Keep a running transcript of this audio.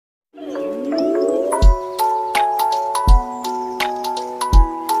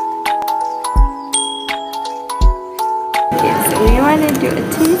do a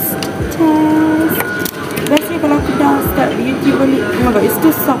taste test. Biasanya kalau aku dah start YouTube balik, oh my god, it's too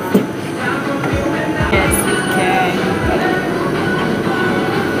soft. Yes, you can.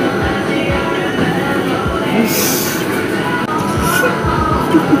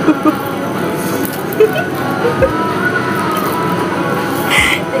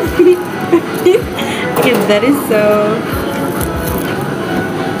 Okay, that is so.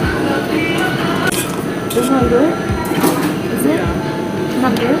 It's not good? Is it?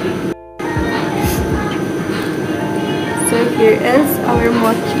 Not good? So here is our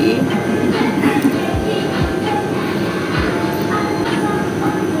mochi.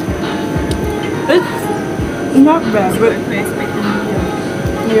 It's not bad, but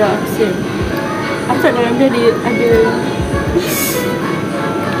yeah, same. I thought dalam dia ada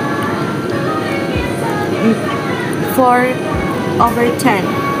 4/10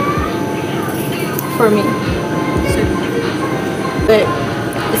 for me, but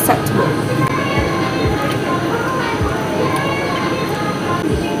acceptable.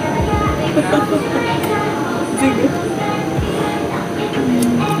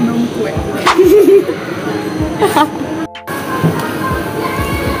 Nung kuat.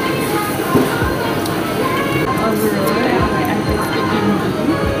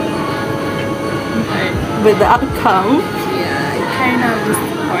 With the outcome, Yeah, it kind of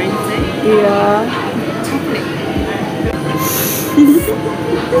disappointing. yeah. Chocolate.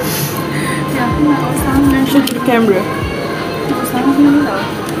 Ya, aku nak sama. Show to the camera. Aku sama sini tau.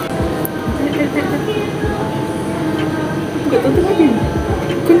 Kat tu lagi.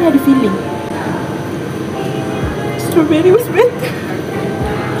 Kau ni ada feeling. Strawberry was better.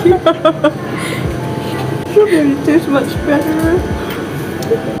 Strawberry tastes much better.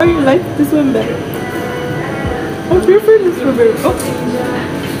 I like this one better. I prefer the strawberry. Oh.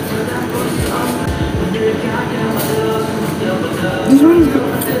 This one is good.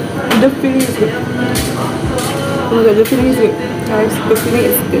 The feeling is good. Oh my god, the feeling is good. Guys, the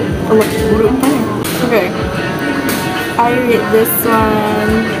feeling is good. Oh my god. Okay. I rate this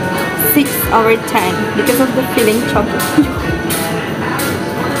one 6/10 because of the filling chocolate.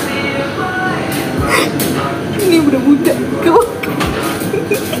 Ini budak-budak kau.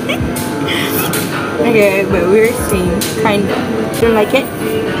 Okay, but we're seeing kinda. Don't like it?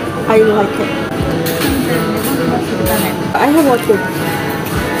 I like it. I have water.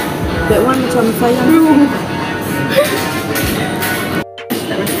 That one macam sayang.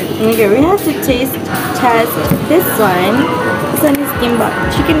 Okay, we have to taste test this one. This one is kimbap,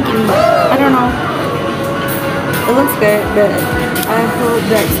 chicken kimbap. I don't know. It looks good, but I hope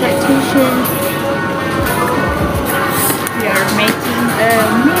the expectations. We are making a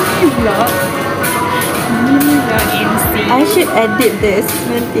mini vlog. Mini vlog in C. I should edit this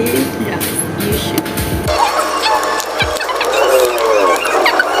nanti. Yeah, you should.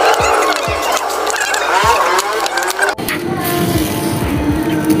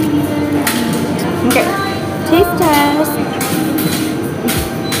 Okay, taste test.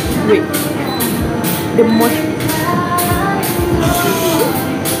 Wait, the most.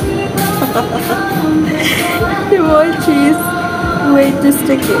 The mochi is way too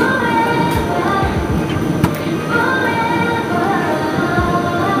sticky.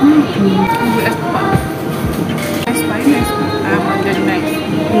 Nice spice. On the next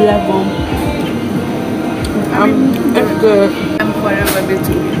Level. It's good. I'm forever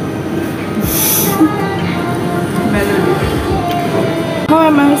btob. Melody. How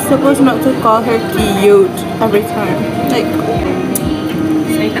am I supposed not to call her cute every time? Like,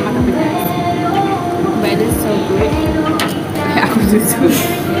 Saya tak makan pedas. But it is so good. Aku susu.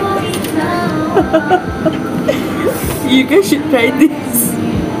 you guys should try this.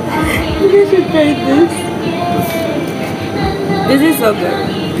 You guys should try this. This is so good.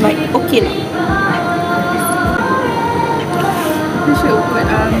 Like, okay lah. You should put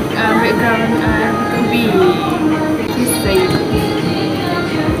background btob. Please say it.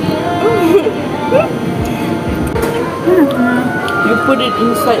 You put it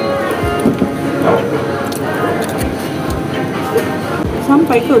inside.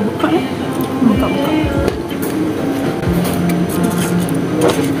 Sampai ke? Buka lah. Buka.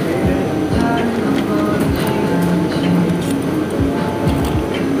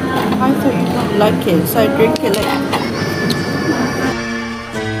 I thought you don't like it, so I drink it like.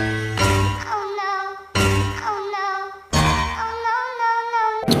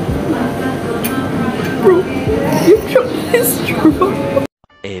 Bro, you dropped this straw.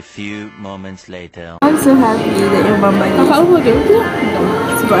 A few moments later. I'm so happy that your mum buy this. Kakak apa dia?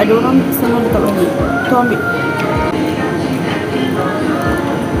 Sebab ada orang sana dia tak bagi. Tu ambil.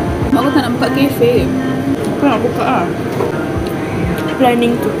 Mak aku tak nak buka kafe. Aku nak buka lah.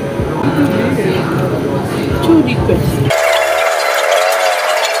 planning to. True request.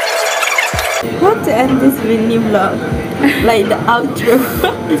 How to end this mini vlog? Like the outro.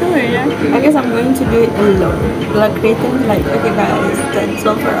 I guess I'm going to do it alone. Vlog creator like, okay guys, that's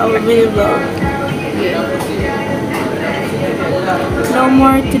all for our mini vlog. No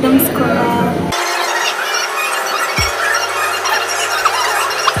more tidung sekolah.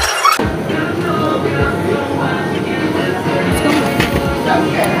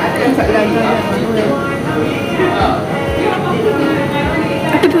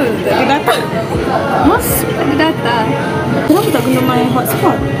 Apa tu? Tak ada data. Mas, tak ada data. Kenapa tak guna my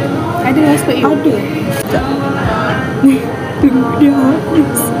hotspot? Ada hotspot you? Ada. Tak. Tunggu dia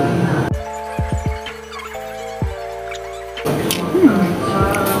habis.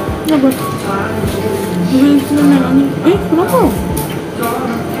 Kenapa? Kenapa?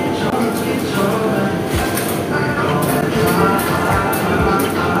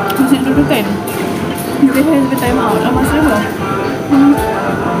 Masih dulu kan? Dia has the time out. Masa apa?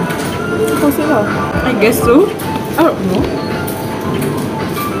 Masa apa? I guess so. I don't know.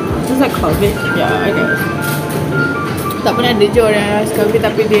 Is that COVID? Yeah, I guess. Tak pernah ada je orang yang rasa COVID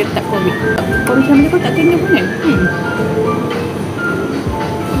tapi dia tak COVID. Kalau macam mana kau tak kena pun kan?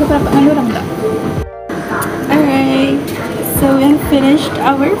 Kau dapat dengan orang tak? Alright. So we have finished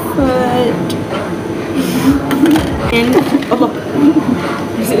our food. And Allah.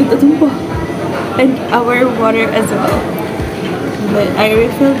 Bisa tak tumpah. And our water as well. But I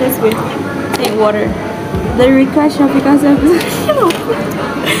refill this with plain water. The request shall because of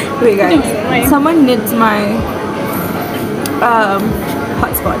wait guys, someone needs my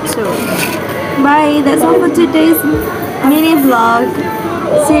hotspot. So bye. That's all for today's mini vlog.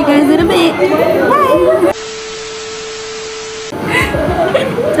 See you guys in a bit. Bye.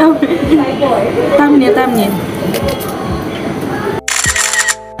 Thumbnail.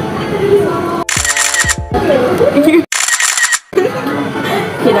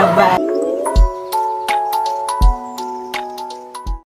 Okay, now bye.